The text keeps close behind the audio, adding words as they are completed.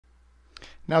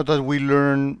Now that we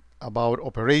learn about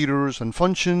operators and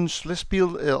functions, let's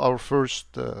build our first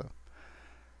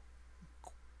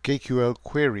KQL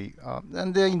query.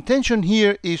 And the intention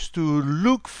here is to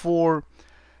look for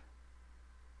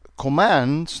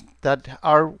commands that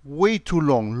are way too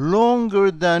long,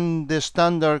 longer than the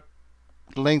standard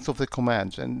length of the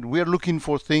commands. And we are looking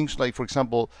for things like, for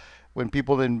example, when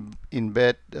people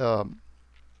embed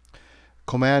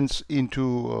commands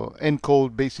into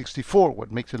encode base64,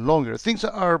 what makes it longer. Things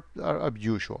are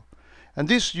unusual. And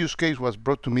this use case was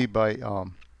brought to me by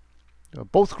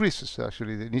both Chris's,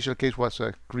 actually. The initial case was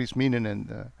Chris Minen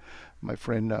and my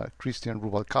friend Christian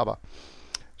Rubalcaba.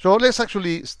 So let's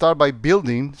actually start by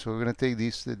building. So we're going to take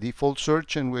this the default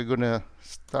search, and we're going to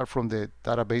start from the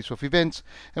database of events,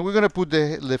 and we're going to put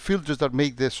the filters that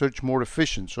make the search more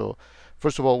efficient. So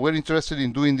first of all, we're interested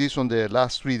in doing this on the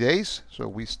last 3 days. So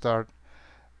we start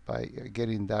by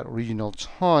getting that original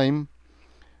time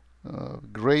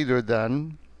greater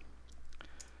than,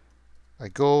 I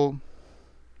go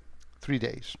 3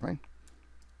 days, right?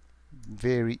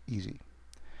 Very easy.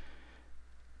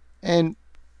 And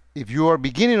if you are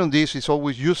beginning on this, it's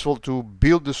always useful to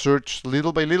build the search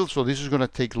little by little. So this is going to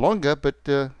take longer, but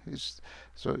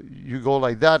so you go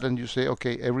like that and you say,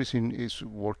 okay, everything is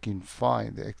working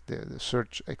fine. The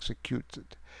search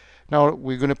executed. Now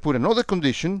we're going to put another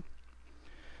condition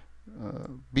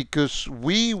because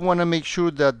we want to make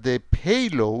sure that the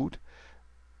payload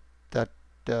that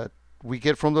we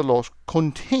get from the loss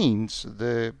contains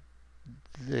the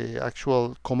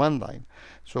actual command line.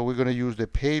 So we're going to use the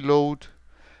payload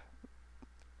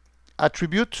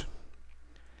attribute,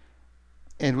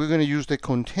 and we're going to use the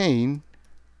contain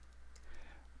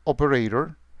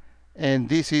operator, and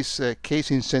this is case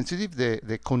insensitive.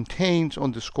 The contains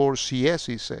underscore CS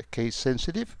is case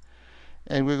sensitive,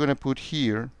 and we're going to put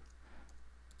here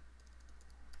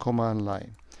command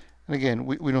line. And again,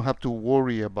 we don't have to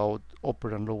worry about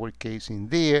upper and lower case in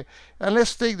there. And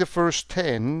let's take the first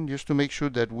 10 just to make sure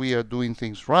that we are doing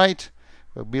things right.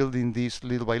 We're building this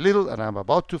little by little, and I'm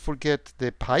about to forget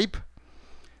the pipe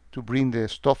to bring the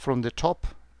stuff from the top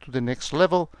to the next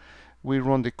level. We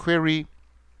run the query,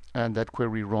 and that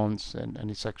query runs, and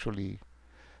it's actually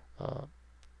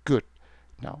good.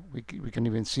 Now we can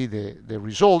even see the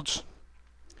results,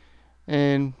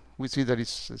 and we see that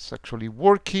it's actually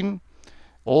working.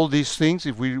 All these things,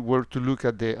 if we were to look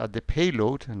at the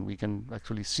payload, and we can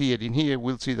actually see it in here,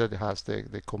 we'll see that it has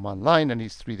the command line, and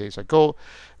it's 3 days ago.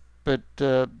 But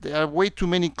there are way too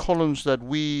many columns that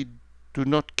we do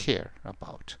not care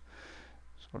about.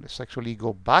 So let's actually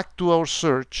go back to our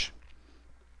search,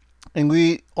 and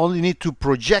we only need to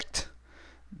project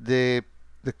the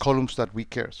columns that we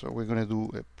care. So we're going to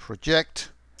do a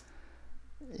project,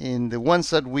 and the ones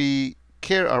that we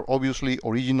care are obviously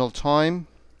original time,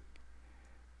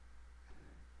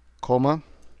 comma.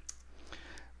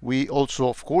 We also,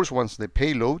 of course, want the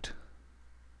payload,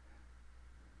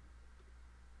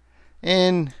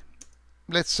 and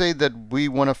let's say that we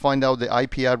want to find out the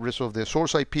IP address of the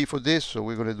source IP for this, so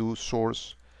we're going to do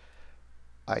source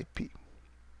IP,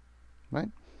 right?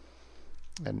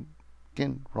 And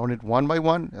again, run it one by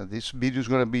one. This video is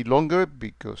going to be longer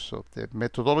because of the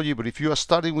methodology, but if you are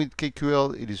starting with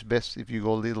KQL, it is best if you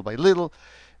go little by little.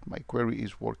 My query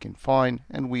is working fine,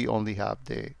 and we only have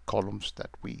the columns that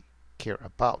we care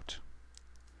about.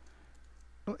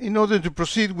 In order to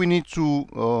proceed, we need to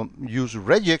use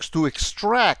regex to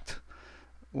extract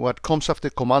what comes after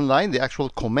command line, the actual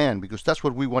command, because that's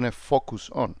what we want to focus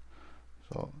on.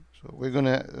 So we're going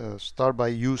to start by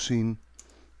using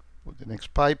the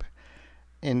next pipe,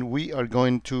 and we are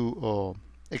going to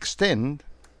extend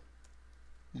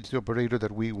the operator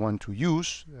that we want to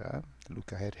use.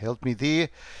 Look ahead, help me there.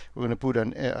 We're going to put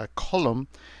a column,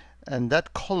 and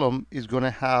that column is going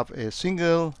to have a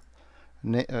single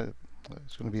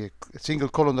it's going to be a single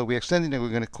column that we're extending, and we're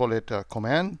going to call it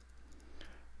command,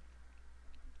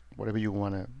 whatever you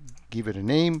want to give it a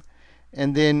name.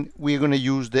 And then we're going to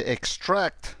use the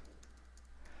extract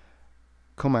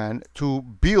command to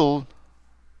build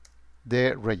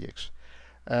the regex.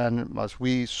 And as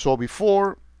we saw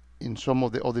before in some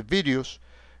of the other videos,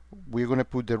 we're going to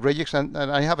put the regex, and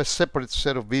I have a separate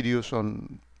set of videos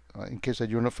on in case that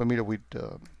you're not familiar with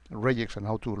regex and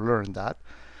how to learn that.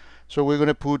 So we're going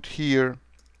to put here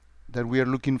that we are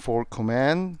looking for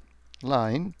command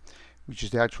line, which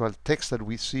is the actual text that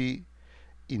we see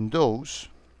in those.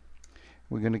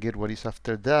 We're going to get what is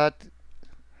after that.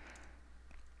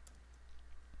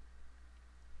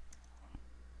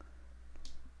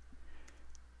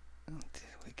 Until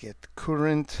we get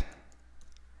current.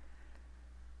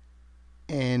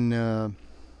 And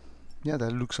yeah,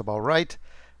 that looks about right.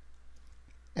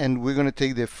 and we're going to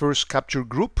take the first capture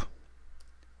group,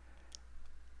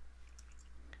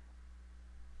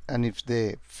 and if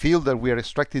the field that we are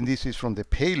extracting this is from the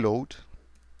payload,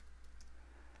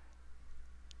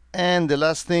 and the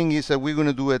last thing is that we're going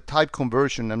to do a type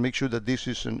conversion and make sure that this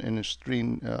is in a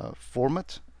string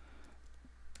format.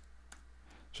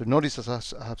 So notice,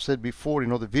 as I have said before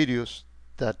in other videos,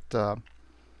 that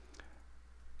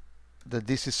that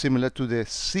this is similar to the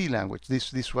C language.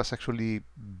 This was actually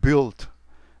built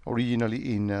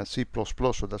originally in C++,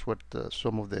 so that's what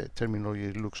some of the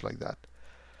terminology looks like that.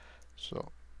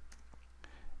 So,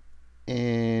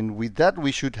 and with that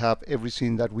we should have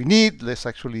everything that we need. Let's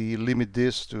actually limit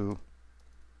this to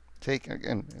take,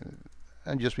 again,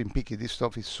 I'm just being picky. This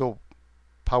stuff is so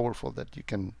powerful that you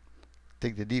can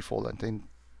take the default and then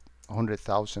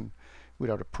 100,000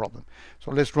 without a problem.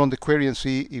 So let's run the query and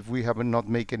see if we have not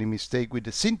made any mistake with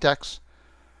the syntax.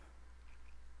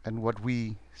 And what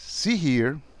we see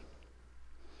here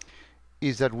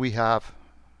is that we have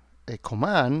a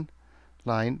command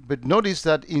line, but notice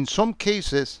that in some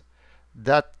cases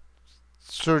that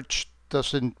search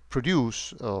doesn't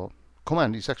produce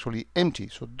command, is actually empty.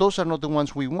 So those are not the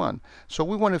ones we want. So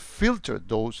we want to filter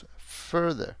those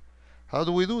further. How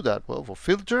do we do that? Well, for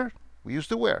filter, we use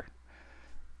the where.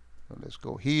 So let's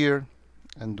go here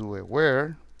and do a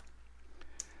where.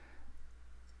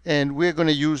 And we're going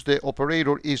to use the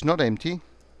operator is not empty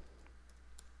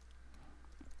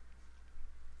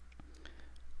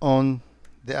on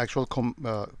the actual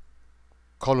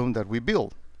column that we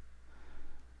build.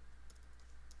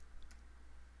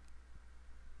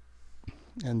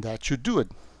 And that should do it.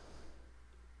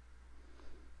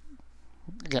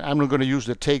 Again, I'm not going to use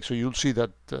the take, so you'll see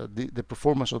that the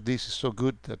performance of this is so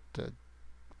good that that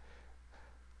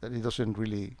it doesn't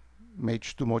really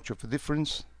make too much of a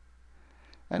difference.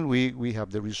 And we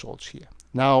have the results here.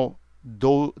 Now,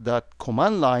 though that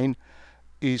command line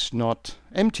is not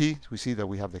empty, we see that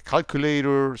we have the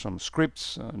calculator, some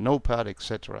scripts, notepad,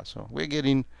 etc. So we're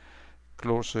getting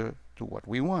closer to what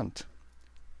we want.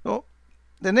 So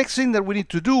the next thing that we need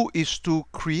to do is to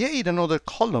create another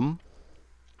column.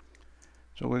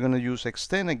 So we're going to use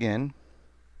extend again.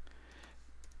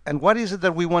 And what is it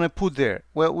that we want to put there?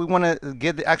 Well, we want to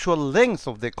get the actual length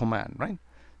of the command, right?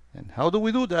 And how do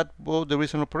we do that? Well, there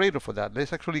is an operator for that.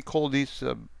 Let's actually call this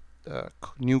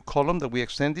new column that we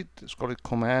extended. Let's call it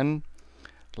command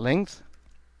length.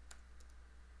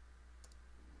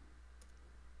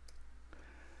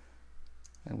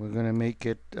 And we're going to make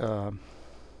it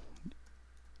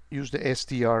use the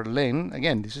strlen.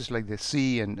 Again, this is like the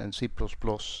C and C++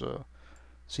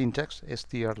 syntax,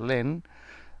 strlen,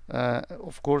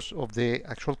 of course, of the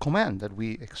actual command that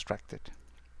we extracted.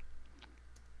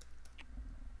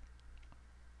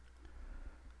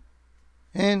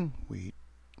 And we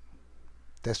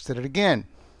tested it again.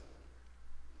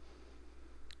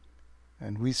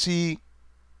 And we see,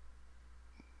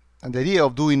 and the idea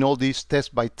of doing all these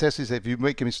test by test is that if you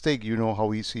make a mistake, you know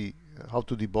how easy, how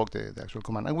to debug the actual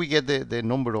command. And we get the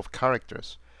number of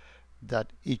characters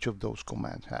that each of those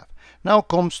commands have. Now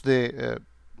comes the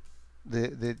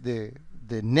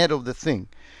net of the thing.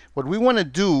 What we want to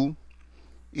do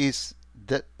is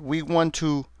that we want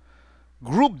to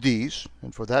group these,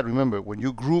 and for that, remember, when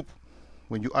you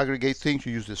aggregate things,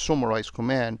 you use the summarize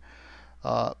command.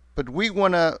 But we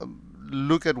want to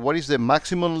look at what is the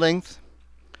maximum length.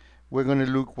 We're going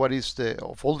to look what is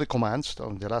of all the commands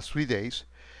on the last 3 days,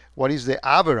 what is the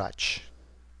average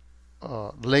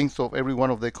length of every one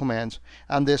of the commands,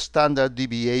 and the standard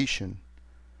deviation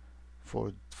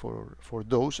for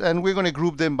those. And we're going to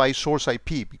group them by source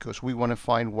IP, because we want to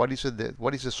find what is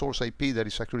the source IP that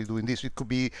is actually doing this. It could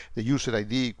be the user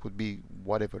ID, it could be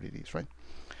whatever it is, right?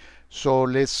 So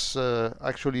let's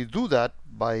actually do that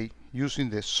by using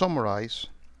the summarize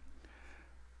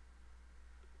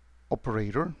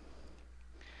operator.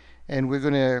 And we're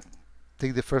going to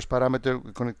take the first parameter,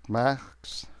 we're going to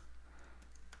max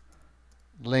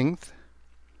length,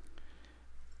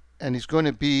 and it's going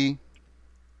to be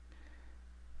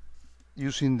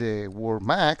using the word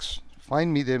max.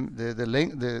 Find me the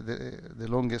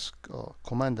longest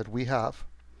command that we have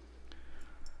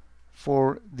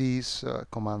for this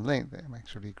command length. I'm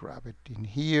actually grab it in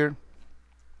here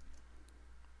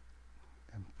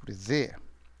and put it there.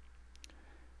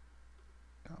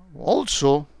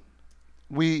 Also,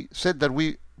 we said that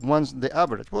we want the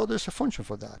average. Well, there's a function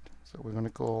for that. So we're going to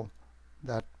call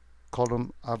that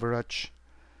column average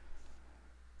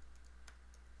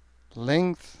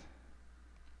length.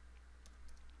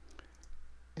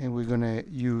 And we're going to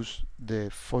use the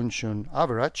function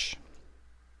average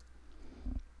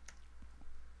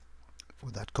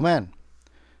for that command.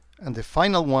 And the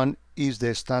final one is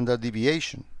the standard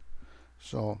deviation.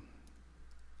 So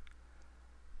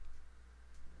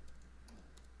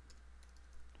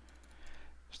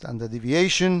standard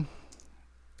deviation,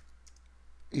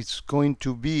 it's going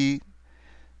to be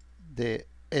the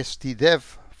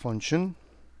stdef function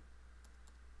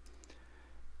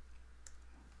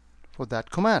for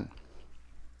that command.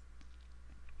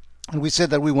 And we said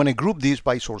that we want to group this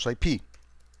by source IP.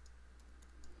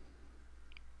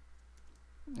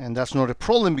 And that's not a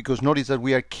problem, because notice that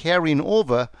we are carrying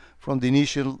over from the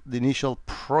initial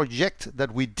project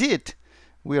that we did.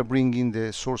 We are bringing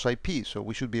the source IP, so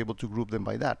we should be able to group them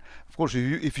by that. Of course,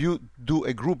 if you do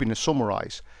a group in a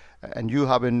summarize and you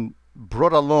haven't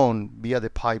brought along via the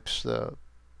pipes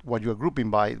what you are grouping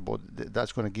by, but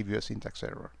that's going to give you a syntax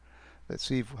error. Let's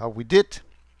see how we did.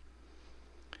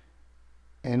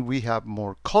 And we have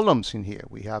more columns in here.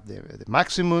 We have the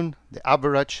maximum, the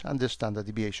average, and the standard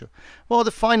deviation. Well,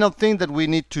 the final thing that we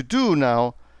need to do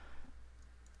now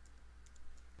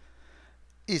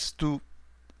is to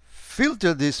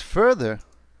filter this further.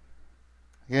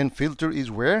 Again, filter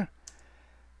is where?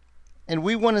 And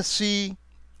we want to see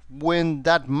when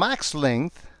that max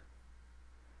length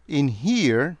in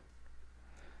here,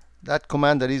 that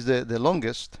command that is the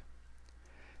longest,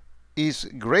 is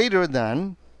greater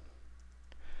than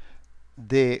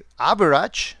the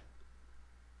average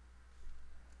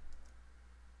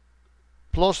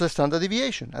plus the standard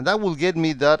deviation. And that will get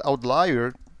me that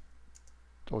outlier,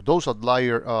 or those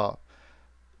outlier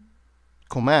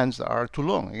commands that are too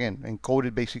long. Again,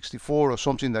 encoded base 64 or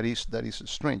something that is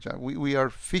strange. We are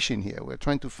fishing here. We're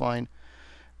trying to find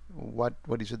what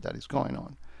is it that is going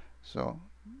on. So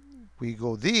we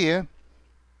go there,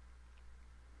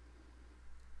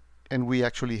 and we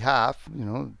actually have, you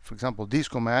know, for example, this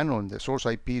command on the source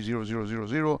IP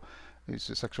 0000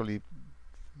 is actually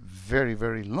very,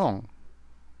 very long.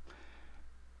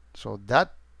 So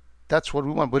that's what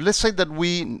we want. But let's say that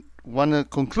we want to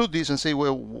conclude this and say,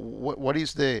 well, what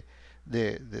is the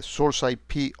source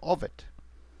IP of it?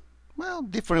 Well,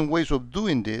 different ways of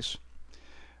doing this.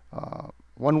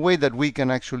 One way that we can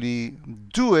actually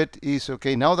do it is,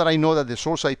 okay, now that I know that the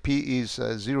source IP is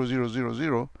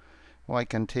 0000, well, I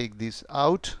can take this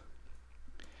out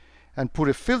and put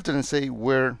a filter and say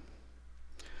where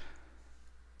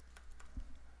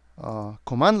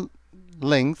command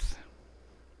length,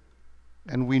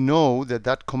 and we know that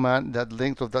that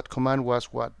length of that command was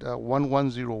what,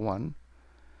 1101,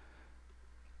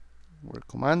 where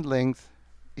command length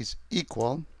is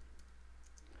equal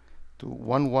to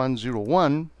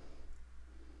 1101,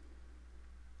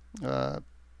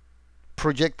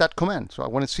 project that command. So I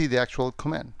want to see the actual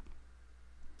command.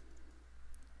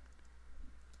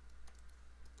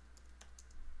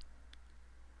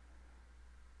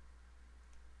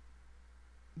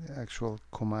 The actual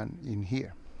command in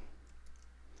here.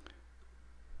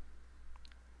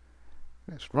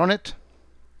 Let's run it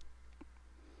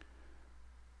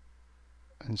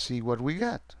and see what we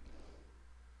got.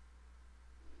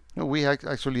 Now we have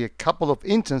actually a couple of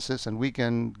instances, and we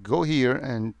can go here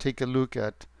and take a look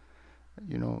at,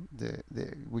 you know,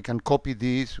 we can copy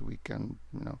these, we can,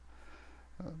 you know,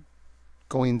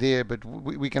 go in there, but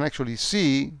we can actually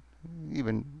see,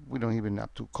 even we don't even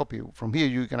have to copy from here.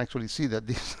 You can actually see that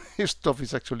this stuff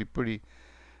is actually pretty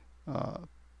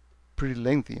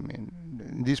lengthy. I mean,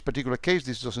 in this particular case,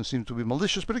 this doesn't seem to be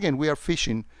malicious, but again, we are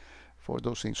fishing for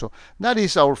those things. So that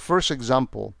is our first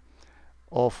example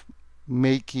of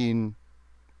making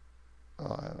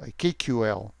a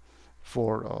KQL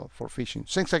for phishing.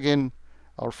 Thanks again,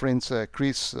 our friends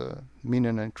Chris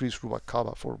Minen and Chris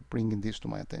Rubakava, for bringing this to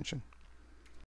my attention.